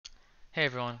Hey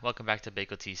everyone, welcome back to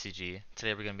bageltcg.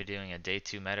 Today we're going to be doing a day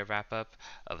 2 meta wrap-up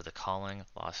of the Calling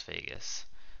Las Vegas.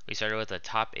 We started with a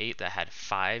top 8 that had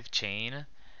 5 chain,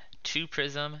 2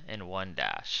 prism, and 1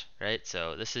 dash, right?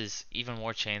 So this is even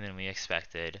more chain than we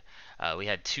expected. We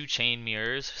had 2 chain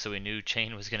mirrors, so we knew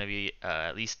chain was going to be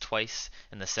at least twice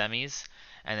in the semis.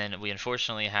 And then we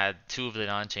unfortunately had 2 of the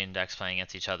non-chain decks playing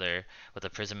against each other with a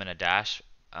prism and a dash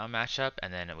matchup,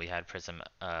 and then we had prism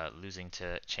losing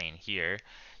to chain here.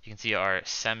 You can see our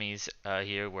semis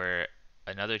here were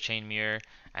another chain mirror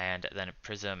and then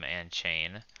prism and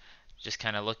chain. Just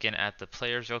kind of looking at the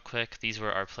players real quick. These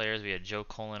were our players. We had Joe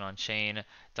Colin on chain,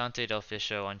 Dante Del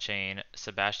Fiscio on chain,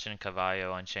 Sebastian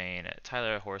Cavallo on chain,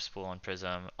 Tyler Horsepool on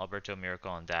prism, Alberto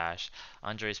Miracle on dash,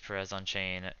 Andres Perez on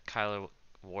chain, Kyler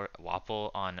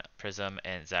Wapple on prism,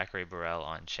 and Zachary Burrell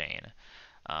on chain.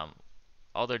 Um,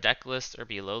 all their deck lists are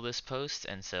below this post,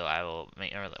 and so I will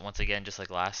make, once again, just like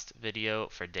last video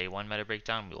for day 1 meta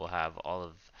breakdown, we will have all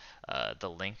of the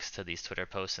links to these Twitter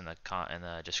posts in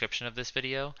the description of this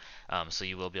video, so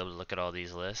you will be able to look at all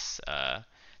these lists. You're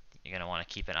going to want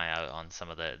to keep an eye out on some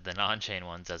of the non-chain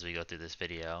ones as we go through this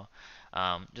video.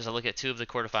 Just a look at 2 of the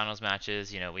quarterfinals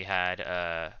matches. We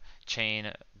had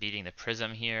Chain beating the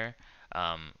Prism here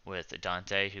with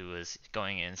Dante, who was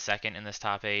going in second in this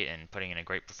top 8 and putting in a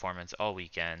great performance all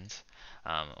weekend.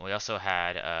 We also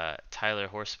had Tyler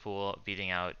Horsepool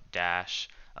beating out Dash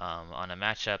on a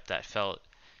matchup that felt,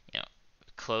 you know,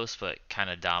 close but kind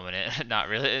of dominant. Not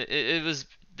really. It was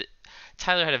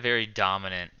Tyler had a very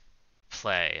dominant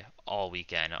play all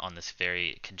weekend on this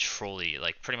very control-y,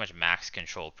 like pretty much max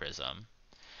control prism.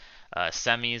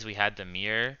 Semis, we had the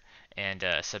mirror, and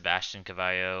Sebastian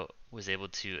Cavallo was able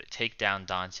to take down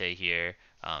Dante here,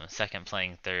 second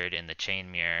playing third in the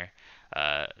chain mirror.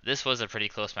 This was a pretty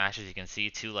close match, as you can see,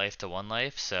 2 life to 1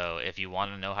 life. So if you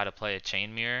want to know how to play a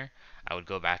chain mirror, I would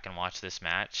go back and watch this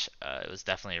match. It was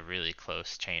definitely a really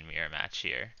close chain mirror match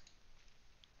here.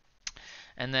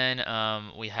 And then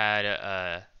we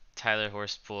had Tyler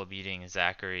Horsepool beating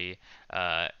Zachary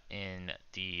in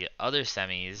the other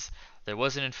semis. There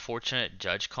was an unfortunate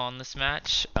judge call in this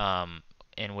match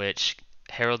in which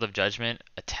Herald of Judgment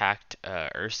attacked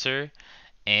Urser,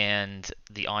 and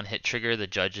the on-hit trigger, the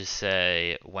judges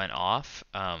say, went off,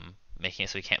 making it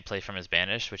so he can't play from his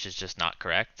banish, which is just not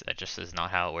correct. That just is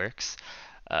not how it works.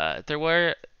 There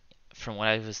were, from what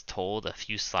I was told, a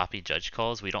few sloppy judge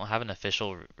calls. We don't have an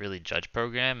official really judge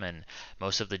program, and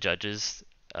most of the judges,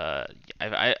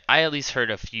 I at least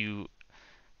heard a few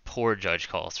poor judge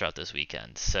calls throughout this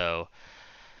weekend. So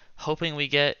hoping we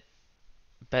get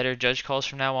better judge calls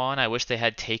from now on. I wish they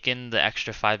had taken the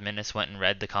extra 5 minutes, went and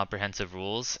read the comprehensive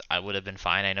rules. I would have been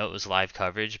fine. I know it was live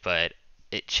coverage, but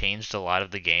it changed a lot of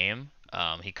the game.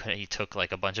 He took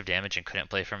like a bunch of damage and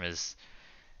couldn't play from his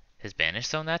banish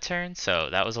zone that turn, so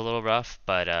that was a little rough,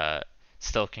 but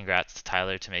still congrats to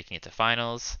Tyler to making it to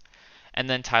finals. And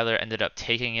then Tyler ended up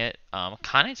taking it,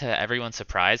 kind of to everyone's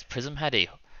surprise. Prism had a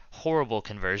horrible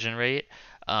conversion rate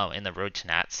in the Road to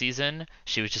Nat season.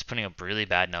 She was just putting up really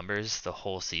bad numbers the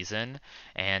whole season,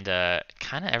 and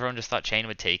kind of everyone just thought Chain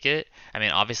would take it. I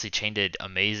mean, obviously Chain did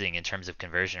amazing in terms of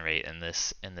conversion rate in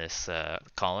this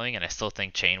calling, and I still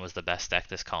think Chain was the best deck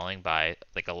this calling by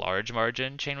like a large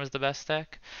margin. Chain was the best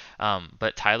deck,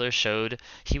 but Tyler showed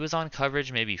he was on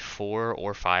coverage maybe 4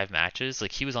 or 5 matches.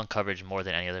 Like he was on coverage more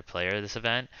than any other player this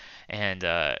event, and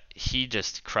he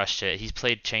just crushed it. He's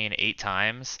played Chain 8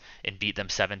 times and beat them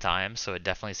 7 times, so it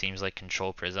definitely seems like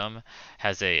Control Prism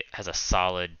has a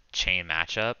solid Chain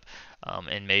matchup.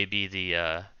 And maybe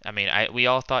we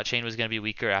all thought Chain was going to be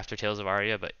weaker after Tales of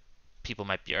Aria, but people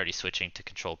might be already switching to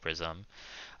Control Prism.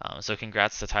 So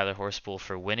congrats to Tyler Horsepool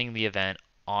for winning the event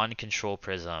on Control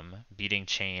Prism, beating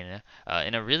Chain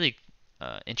in a really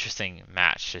interesting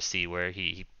match to see where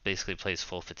he basically plays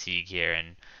full fatigue here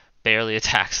and barely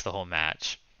attacks the whole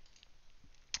match.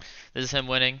 This is him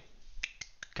winning.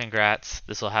 Congrats.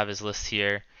 This will have his list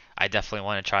here. I definitely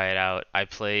want to try it out. I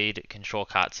played Control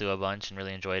Katsu a bunch and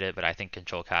really enjoyed it, but I think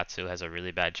Control Katsu has a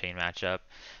really bad chain matchup,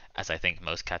 as I think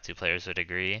most Katsu players would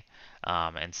agree.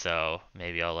 And so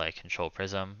maybe I'll like Control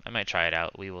Prism. I might try it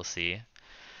out. We will see.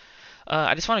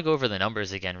 I just want to go over the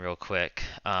numbers again real quick.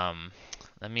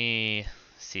 Let me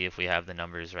see if we have the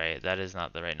numbers right. That is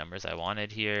not the right numbers I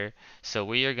wanted here. So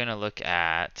we are going to look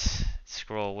at,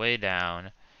 scroll way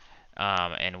down,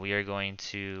 and we are going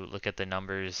to look at the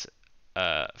numbers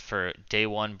for day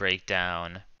 1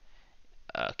 breakdown.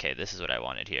 Okay, this is what I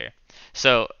wanted here.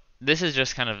 So this is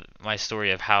just kind of my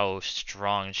story of how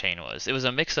strong Chain was. It was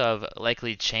a mix of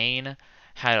likely Chain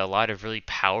had a lot of really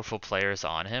powerful players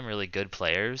on him, really good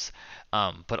players,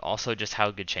 but also just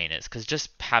how good Chain is. Because just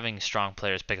having strong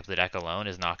players pick up the deck alone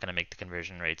is not going to make the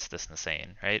conversion rates this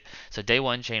insane, right? So day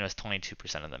one, Chain was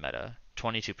 22% of the meta.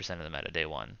 22% of the meta day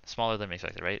one. Smaller than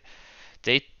expected, right?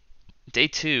 Day Day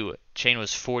two, Chain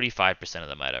was 45% of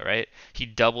the meta, right? He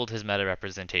doubled his meta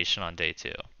representation on day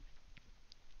two.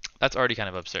 That's already kind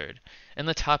of absurd. In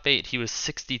the top eight, he was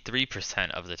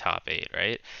 63% of the top eight,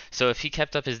 right? So if he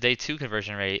kept up his day two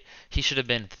conversion rate, he should have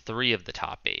been three of the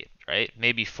top eight, right?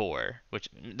 Maybe four, which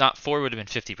not four would have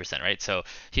been 50%, right? So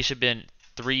he should have been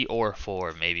three or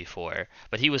four, maybe four,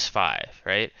 but he was five,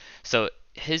 right? So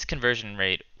his conversion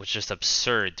rate was just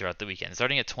absurd throughout the weekend,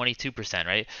 starting at 22%,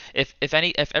 right? If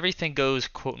everything goes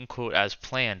quote unquote as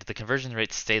planned, the conversion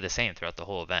rates stay the same throughout the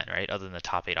whole event, right? Other than the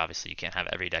top eight, obviously you can't have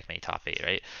every deck make top eight,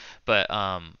 right? But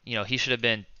he should have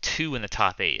been two in the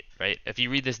top eight, right? If you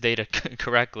read this data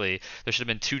correctly, there should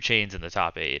have been two chains in the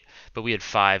top eight, but we had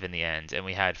five in the end, and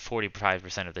we had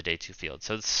 45% of the day two field.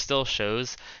 So it still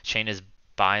shows chain is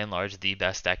by and large the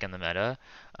best deck in the meta.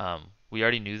 We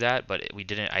already knew that, but we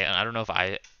didn't. I don't know if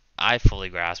I fully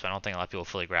grasp. I don't think a lot of people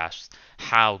fully grasp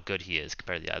how good he is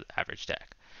compared to the average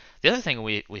deck. The other thing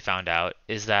we found out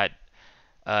is that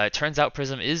it turns out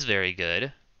Prism is very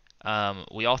good.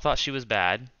 We all thought she was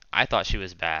bad. I thought she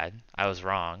was bad. I was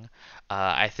wrong.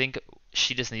 I think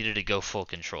she just needed to go full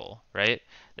control, right?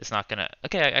 It's not gonna.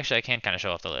 Okay, actually, I can kind of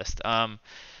show off the list.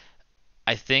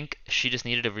 I think she just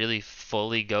needed to really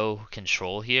fully go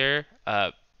control here.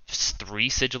 Three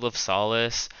Sigil of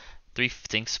Solace, three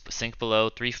Sink Below,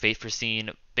 three Fate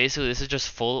Foreseen. Basically, this is just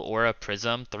full Aura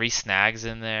Prism, three snags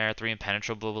in there, three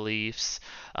Impenetrable Beliefs,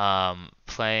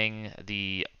 playing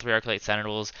the three Arclight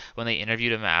Sentinels. When they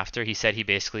interviewed him after, he said he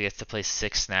basically gets to play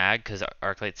six snag because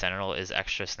Arclight Sentinel is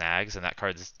extra snags, and that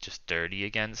card is just dirty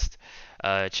against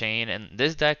Chain. And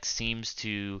this deck seems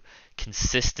to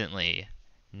consistently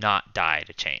not die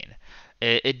to Chain.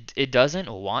 It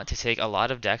doesn't want to take. A lot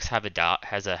of decks have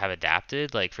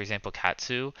adapted, like for example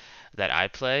Katsu that I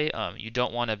play. You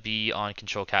don't want to be on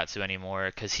control Katsu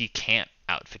anymore because he can't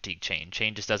out fatigue Chain.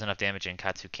 Chain just does enough damage and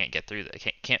Katsu can't get through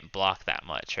that. Can't block that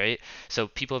much, right? So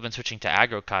people have been switching to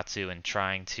aggro Katsu and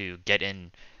trying to get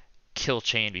in, kill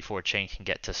Chain before Chain can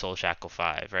get to Soul Shackle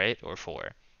 5, right, or 4.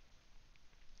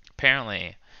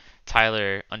 Apparently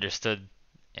Tyler understood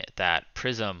that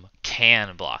Prism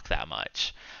can block that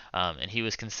much. And he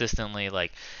was consistently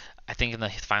like, I think in the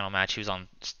final match he was on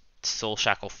Soul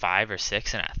Shackle 5 or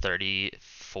 6 and at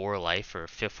 34 life or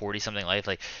 40 something life.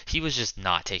 Like he was just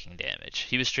not taking damage.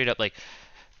 He was straight up like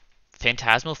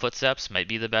Phantasmal Footsteps might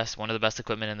be one of the best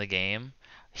equipment in the game.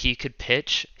 He could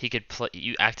pitch,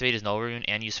 you activate his Null Rune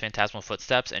and use Phantasmal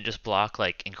Footsteps and just block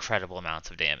like incredible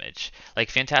amounts of damage. Like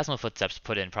Phantasmal Footsteps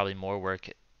put in probably more work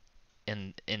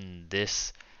in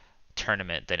this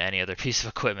tournament than any other piece of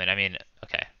equipment. I mean,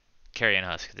 okay, Carrion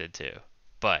Husk did too,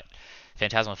 but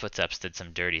Phantasmal Footsteps did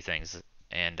some dirty things,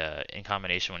 and in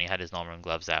combination when he had his Null Rune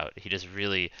gloves out, he just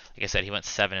really, like I said, he went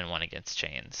 7-1 against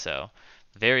Chain. So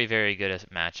very very good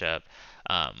matchup.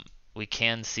 We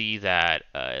can see that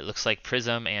it looks like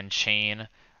Prism and Chain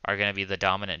are going to be the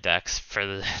dominant decks for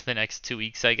the next 2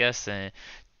 weeks, I guess, and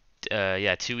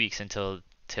yeah, 2 weeks until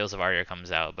Tales of Aria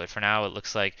comes out. But for now, it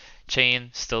looks like Chain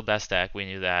still best deck. We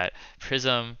knew that.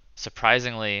 Prism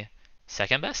surprisingly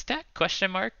second best deck?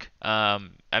 Question mark. I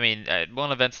mean,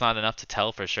 one event's not enough to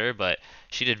tell for sure, but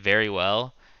she did very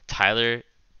well. Tyler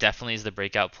definitely is the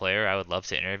breakout player. I would love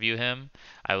to interview him.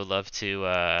 I would love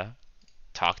to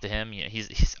talk to him. You know,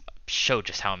 he's showed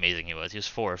just how amazing he was. He was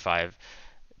 4 or 5,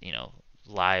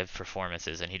 live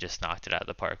performances, and he just knocked it out of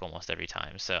the park almost every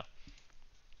time. So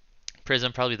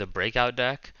Prism probably the breakout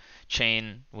deck.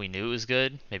 Chain we knew it was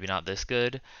good, maybe not this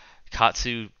good.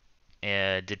 Katsu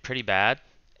did pretty bad,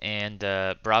 and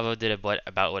Bravo did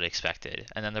about what expected.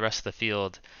 And then the rest of the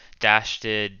field, Dash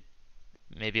did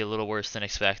maybe a little worse than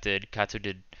expected. Katsu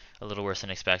did a little worse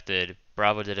than expected.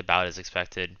 Bravo did about as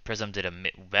expected. Prism did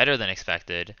better than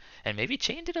expected, and maybe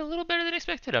Chain did a little better than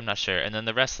expected. I'm not sure. And then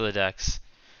the rest of the decks,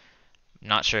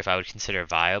 not sure if I would consider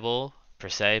viable per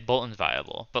se. Bolton's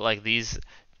viable, but like these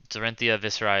Dorinthia,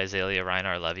 Viscera, Azalea,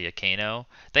 Rhinar, Levia, Kano,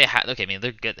 okay, I mean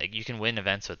they're good. Like, you can win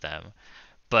events with them,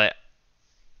 but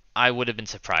I would have been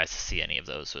surprised to see any of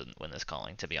those win this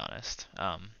calling, to be honest.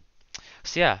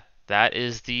 So yeah, that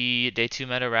is the day two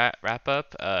meta wrap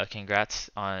up. Congrats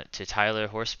to Tyler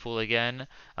Horsepool again.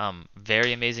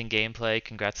 Very amazing gameplay.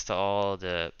 Congrats to all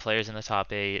the players in the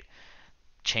top eight.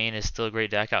 Chain is still a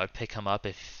great deck. I would pick him up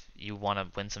if you want to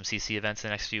win some CC events in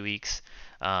the next few weeks.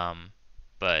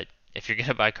 But If you're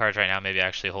gonna buy cards right now, maybe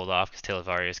actually hold off because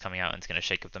Televaria is coming out and it's gonna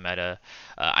shake up the meta.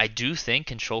 I do think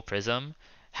Control Prism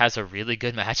has a really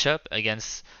good matchup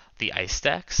against the Ice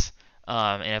decks.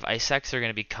 And if Ice decks are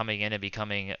gonna be coming in and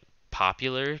becoming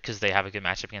popular because they have a good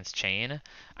matchup against Chain,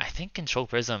 I think Control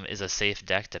Prism is a safe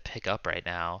deck to pick up right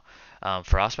now.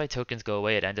 Frostbite tokens go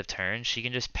away at end of turn. She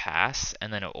can just pass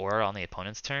and then aura on the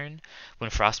opponent's turn. When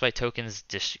Frostbite tokens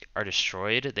are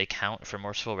destroyed, they count for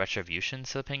Merciful Retribution,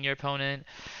 so ping your opponent.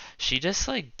 She just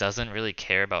like doesn't really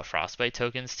care about Frostbite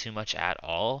tokens too much at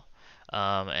all.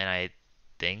 And I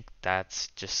think that's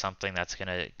just something that's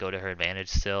gonna go to her advantage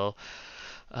still.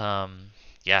 Um,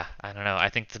 yeah, I don't know. I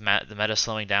think the meta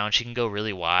slowing down. She can go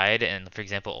really wide, and for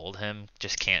example, Oldhim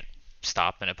just can't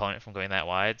stop an opponent from going that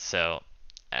wide. So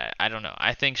I don't know.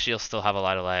 I think she'll still have a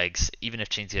lot of legs, even if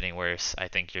Chain's getting worse. I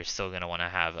think you're still gonna want to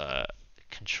have a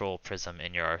Control Prism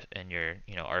in your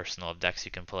arsenal of decks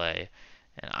you can play,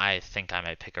 and I think I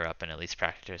might pick her up and at least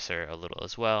practice her a little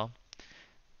as well.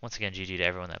 Once again, GG to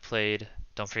everyone that played.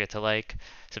 Don't forget to like,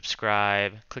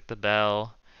 subscribe, click the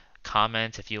bell,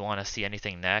 comment if you want to see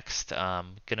anything next.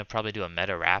 Gonna probably do a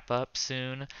meta wrap up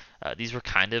soon. These were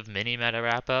kind of mini meta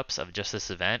wrap ups of just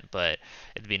this event, but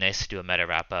it'd be nice to do a meta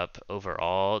wrap up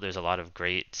overall. There's a lot of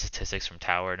great statistics from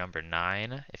Tower number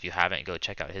 9. If you haven't, go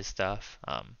check out his stuff.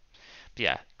 But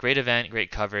yeah, great event,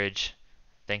 great coverage.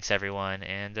 Thanks everyone,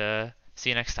 and see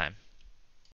you next time.